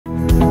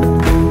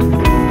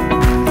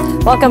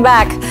Welcome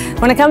back.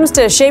 When it comes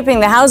to shaping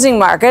the housing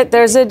market,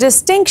 there's a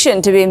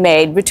distinction to be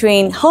made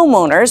between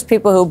homeowners,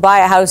 people who buy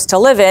a house to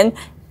live in,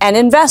 and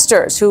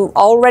investors who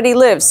already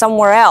live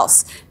somewhere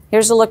else.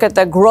 Here's a look at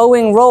the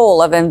growing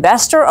role of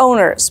investor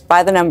owners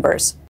by the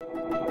numbers.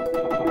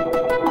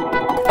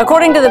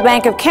 According to the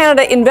Bank of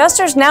Canada,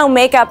 investors now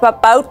make up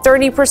about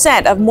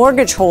 30% of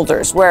mortgage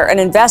holders, where an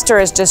investor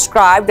is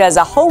described as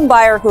a home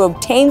buyer who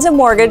obtains a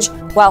mortgage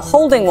while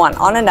holding one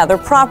on another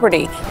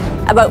property.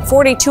 About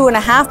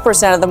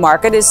 42.5% of the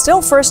market is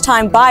still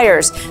first-time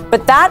buyers,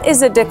 but that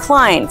is a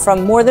decline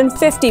from more than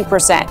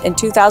 50% in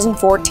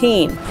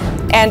 2014.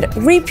 And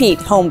repeat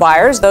home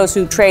buyers, those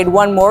who trade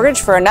one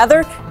mortgage for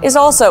another, is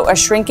also a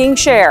shrinking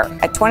share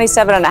at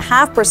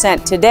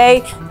 27.5%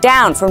 today,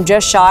 down from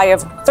just shy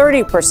of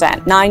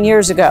 30% 9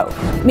 years ago.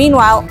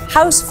 Meanwhile,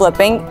 house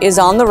flipping is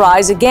on the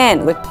rise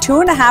again, with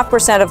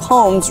 2.5% of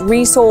homes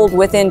resold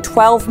within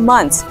 12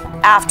 months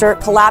after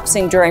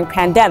collapsing during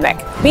pandemic.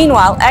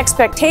 Meanwhile,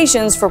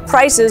 expectations for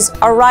prices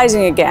are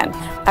rising again.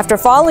 After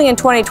falling in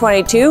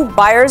 2022,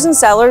 buyers and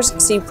sellers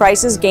see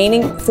prices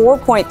gaining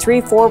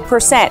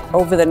 4.34%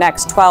 over the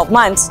next 12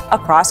 months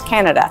across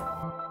Canada.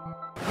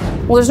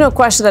 Well, there's no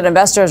question that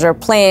investors are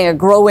playing a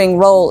growing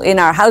role in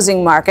our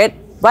housing market.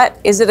 But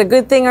is it a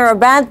good thing or a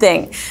bad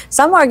thing?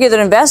 Some argue that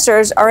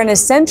investors are an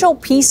essential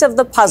piece of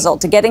the puzzle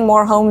to getting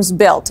more homes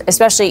built,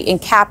 especially in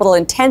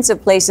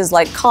capital-intensive places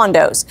like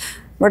condos.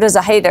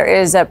 Murtaza Haider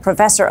is a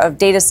professor of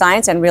data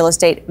science and real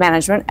estate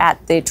management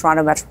at the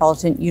Toronto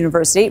Metropolitan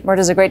University.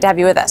 Murtaza, great to have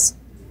you with us.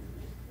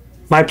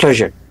 My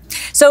pleasure.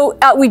 So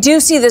we do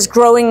see this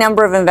growing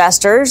number of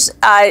investors.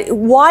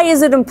 Why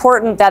is it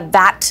important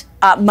that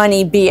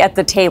money be at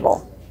the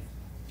table?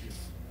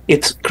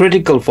 It's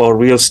critical for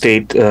real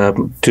estate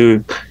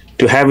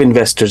to have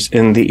investors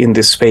in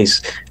this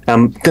space.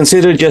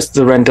 Consider just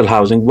the rental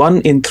housing. 1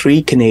 in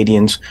 3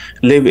 Canadians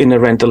live in a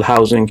rental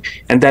housing,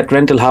 and that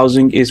rental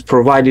housing is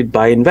provided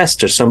by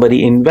investors.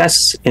 Somebody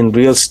invests in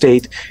real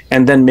estate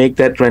and then make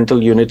that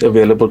rental unit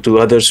available to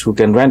others who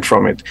can rent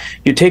from it.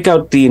 You take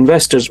out the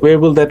investors, where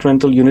will that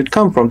rental unit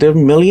come from? There are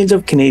millions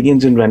of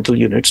Canadians in rental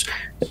units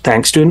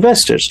thanks to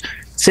investors.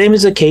 Same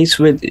is the case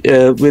with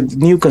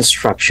new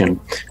construction.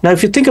 Now,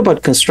 if you think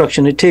about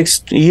construction, it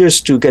takes years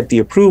to get the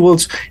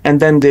approvals, and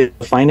then there's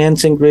a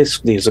financing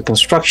risk, there's a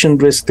construction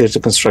risk, there's a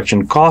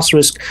construction cost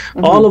risk.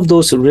 All of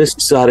those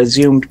risks are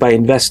assumed by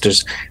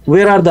investors.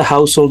 Where are the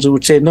households who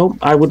would say, no,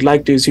 I would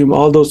like to assume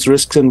all those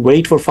risks and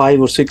wait for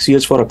 5 or 6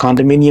 years for a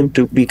condominium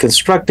to be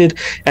constructed,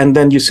 and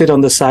then you sit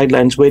on the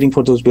sidelines waiting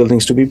for those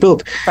buildings to be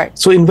built. Right.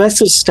 So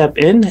investors step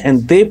in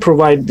and they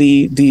provide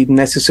the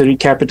necessary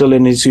capital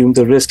and assume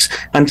the risks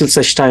until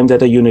such time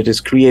that a unit is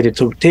created.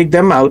 So take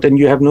them out and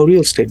you have no real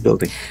estate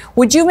building.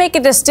 Would you make a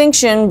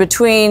distinction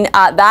between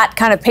that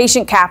kind of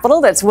patient capital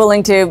that's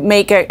willing to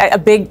make a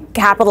big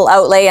capital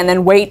outlay and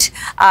then wait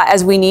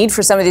as we need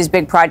for some of these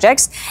big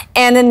projects,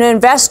 and an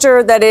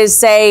investor that is,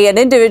 say, an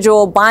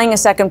individual buying a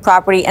second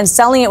property and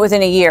selling it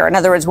within a year? In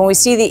other words, when we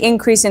see the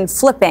increase in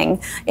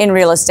flipping in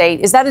real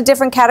estate, is that a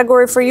different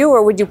category for you,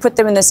 or would you put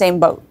them in the same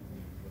boat?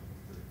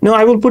 No,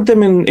 I will put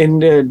them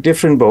in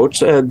different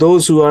boats.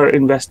 Those who are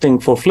investing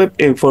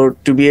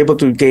to be able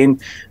to gain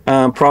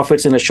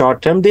profits in a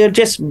short term, they are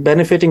just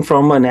benefiting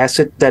from an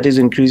asset that is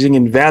increasing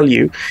in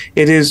value.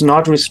 It is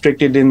not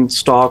restricted in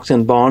stocks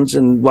and bonds,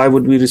 and why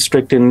would we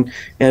restrict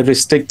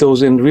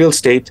those in real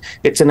estate?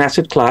 It's an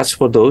asset class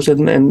for those,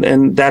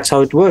 and that's how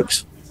it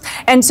works.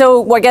 And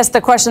so I guess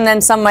the question then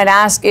some might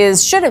ask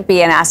is, should it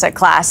be an asset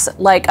class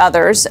like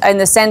others, in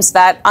the sense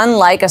that,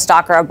 unlike a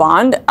stock or a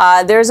bond,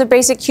 there's a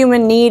basic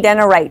human need and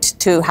a right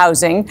to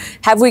housing?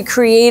 Have we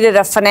created a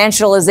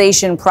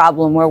financialization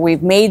problem where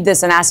we've made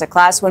this an asset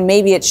class when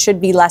maybe it should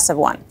be less of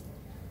one?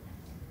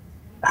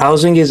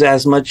 Housing is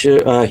as much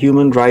a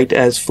human right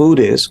as food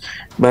is,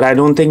 but I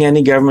don't think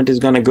any government is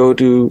going to go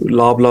to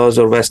Loblaws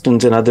or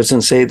Westons and others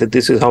and say that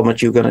this is how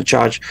much you're going to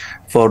charge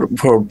for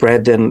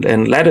bread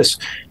and lettuce.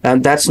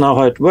 And that's not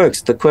how it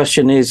works. The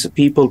question is,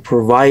 people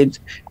provide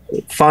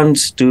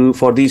funds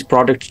for these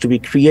products to be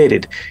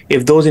created.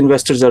 If those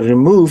investors are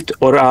removed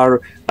or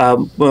are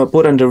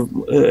put under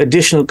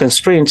additional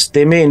constraints,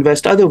 they may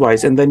invest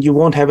otherwise, and then you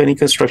won't have any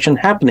construction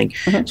happening.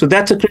 So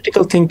that's a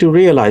critical thing to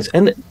realize.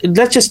 And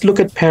let's just look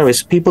at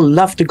Paris. People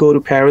love to go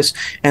to Paris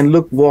and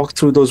walk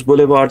through those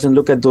boulevards and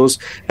look at those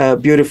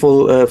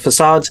beautiful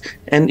facades.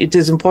 And it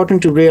is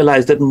important to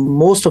realize that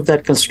most of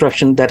that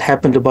construction that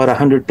happened about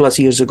 100+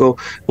 years ago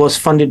was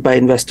funded by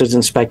investors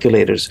and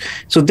speculators.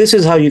 So this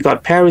is how you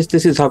got Paris.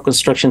 This is how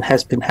construction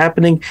has been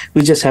happening.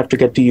 We just have to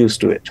get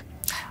used to it.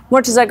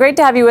 Murtaza, great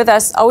to have you with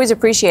us. Always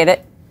appreciate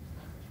it.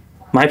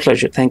 My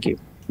pleasure. Thank you.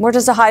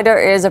 Murtaza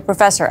Haider is a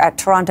professor at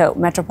Toronto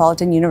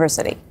Metropolitan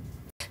University.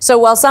 So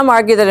while some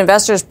argue that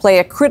investors play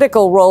a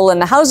critical role in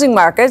the housing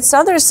markets,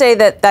 others say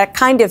that that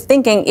kind of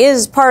thinking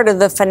is part of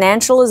the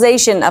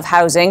financialization of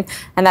housing,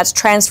 and that's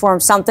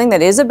transformed something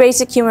that is a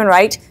basic human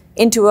right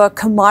into a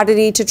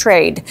commodity to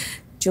trade.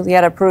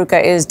 Julieta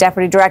Peruka is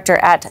Deputy Director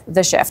at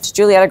The Shift.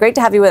 Julieta, great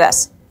to have you with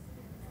us.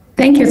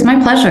 Thank you. It's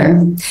my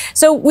pleasure.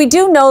 So we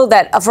do know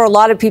that for a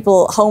lot of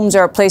people, homes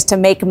are a place to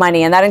make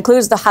money, and that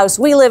includes the house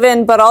we live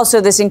in, but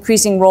also this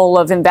increasing role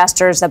of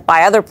investors that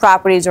buy other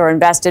properties or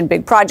invest in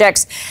big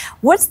projects.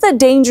 What's the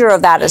danger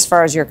of that as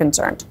far as you're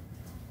concerned?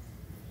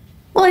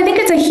 Well, I think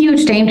it's a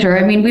huge danger.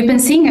 I mean, we've been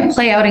seeing it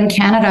play out in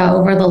Canada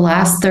over the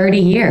last 30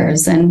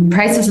 years, and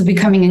prices are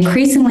becoming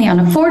increasingly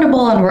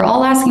unaffordable, and we're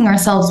all asking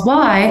ourselves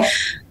why.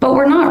 But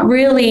we're not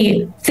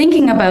really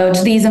thinking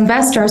about these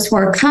investors who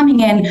are coming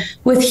in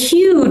with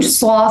huge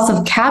swaths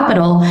of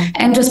capital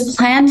and just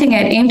planting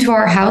it into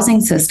our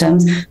housing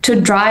systems to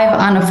drive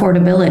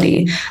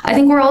unaffordability. I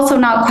think we're also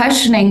not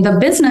questioning the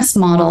business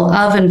model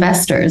of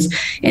investors.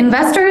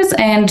 Investors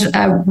and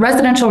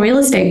residential real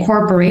estate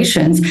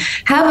corporations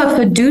have a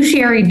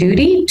fiduciary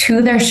duty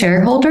to their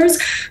shareholders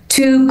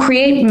to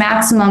create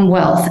maximum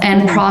wealth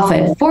and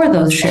profit for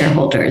those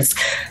shareholders.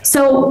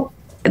 So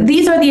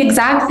these are the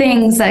exact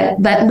things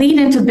that lead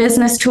into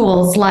business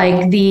tools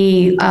like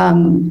the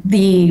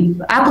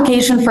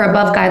application for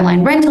above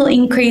guideline rental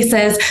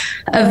increases,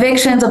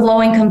 evictions of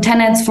low-income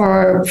tenants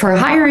for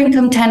higher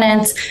income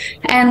tenants,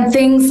 and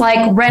things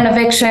like rent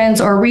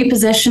evictions or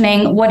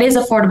repositioning what is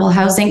affordable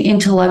housing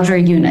into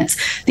luxury units.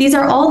 These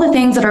are all the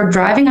things that are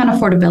driving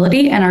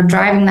unaffordability and are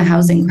driving the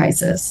housing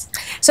crisis.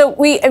 So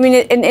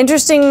an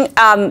interesting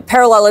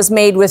parallel is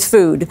made with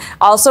food.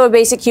 Also a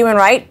basic human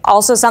right,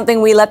 also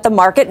something we let the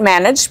market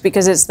manage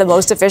because it's the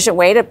most efficient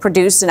way to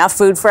produce enough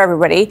food for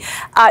everybody.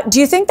 Do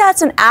you think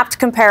that's an apt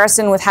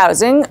comparison with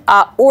housing?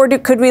 Or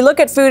could we look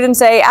at food and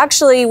say,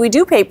 actually, we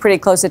do pay pretty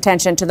close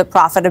attention to the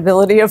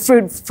profitability of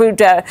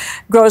food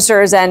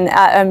grocers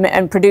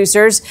and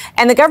producers,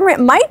 and the government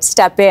might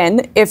step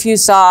in if you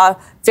saw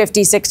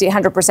 50, 60,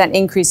 100%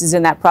 increases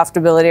in that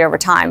profitability over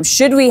time?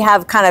 Should we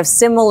have kind of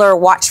similar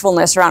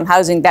watchfulness around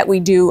housing that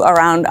we do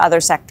around other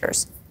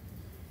sectors?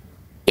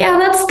 Yeah,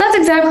 that's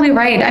exactly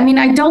right. I mean,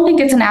 I don't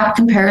think it's an apt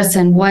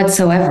comparison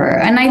whatsoever.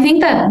 And I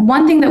think that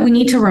one thing that we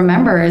need to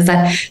remember is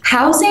that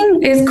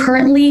housing is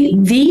currently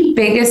the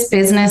biggest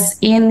business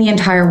in the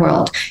entire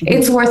world.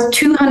 It's worth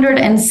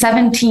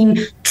 217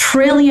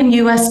 trillion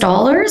US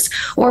dollars,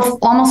 or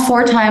almost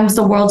 4 times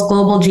the world's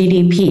global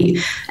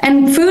GDP.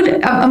 And food,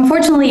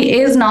 unfortunately,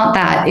 is not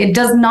that. It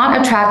does not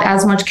attract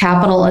as much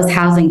capital as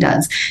housing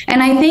does.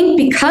 And I think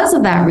because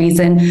of that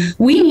reason,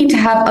 we need to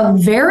have a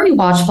very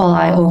watchful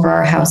eye over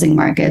our housing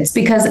market.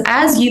 Because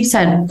as you've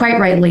said quite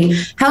rightly,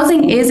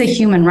 housing is a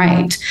human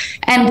right,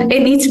 and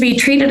it needs to be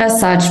treated as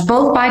such,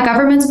 both by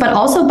governments, but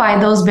also by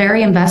those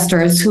very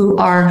investors who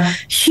are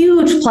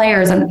huge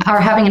players and are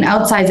having an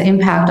outsized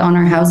impact on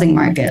our housing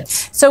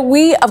markets. So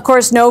we, of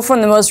course, know from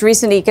the most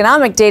recent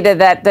economic data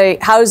that the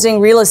housing,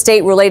 real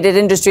estate related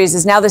industries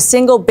is now the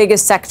single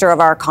biggest sector of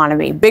our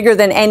economy, bigger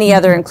than any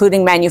other,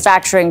 including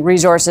manufacturing,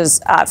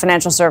 resources,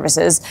 financial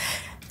services.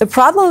 The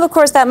problem, of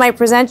course, that might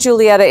present,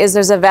 Julietta, is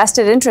there's a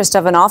vested interest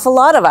of an awful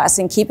lot of us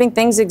in keeping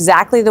things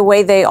exactly the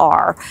way they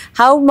are.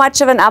 How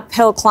much of an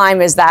uphill climb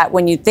is that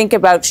when you think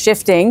about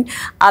shifting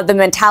the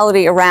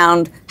mentality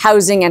around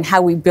housing and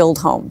how we build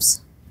homes?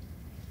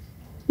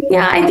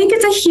 Yeah, I think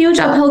it's a huge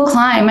uphill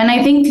climb. And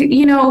I think,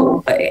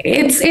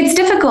 it's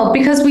difficult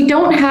because we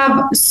don't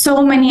have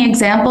so many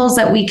examples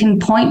that we can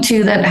point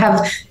to that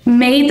have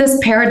made this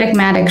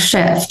paradigmatic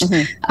shift.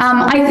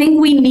 I think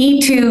we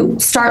need to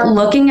start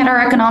looking at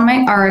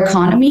our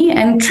economy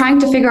and trying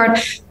to figure out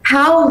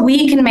how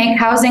we can make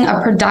housing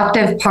a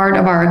productive part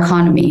of our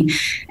economy.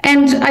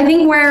 And I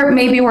think where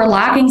maybe we're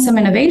lacking some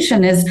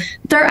innovation is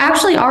there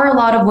actually are a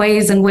lot of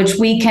ways in which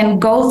we can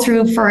go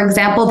through, for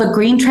example, the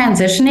green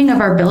transitioning of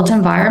our built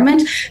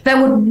environment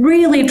that would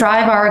really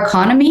drive our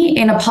economy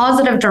in a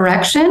positive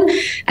direction,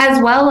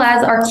 as well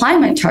as our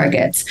climate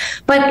targets.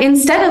 But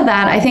instead of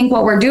that, I think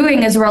what we're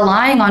doing is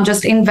relying on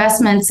just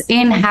investments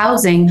in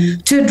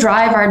housing to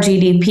drive our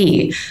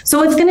GDP.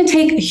 So it's going to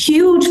take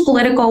huge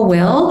political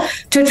will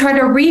to try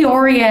to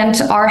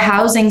reorient our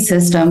housing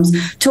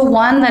systems to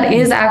one that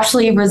is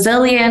actually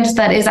resilient,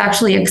 that is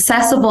actually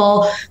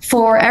accessible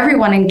for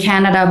everyone in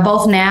Canada,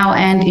 both now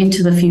and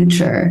into the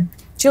future.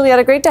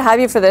 Julietta, great to have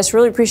you for this.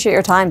 Really appreciate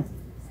your time.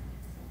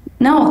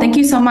 No, thank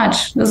you so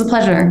much. It was a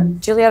pleasure.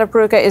 Julietta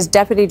Peruka is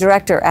Deputy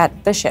Director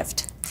at The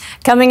Shift.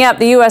 Coming up,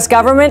 the U.S.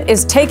 government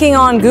is taking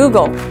on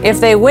Google. If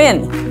they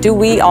win, do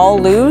we all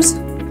lose?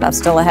 That's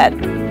still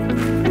ahead.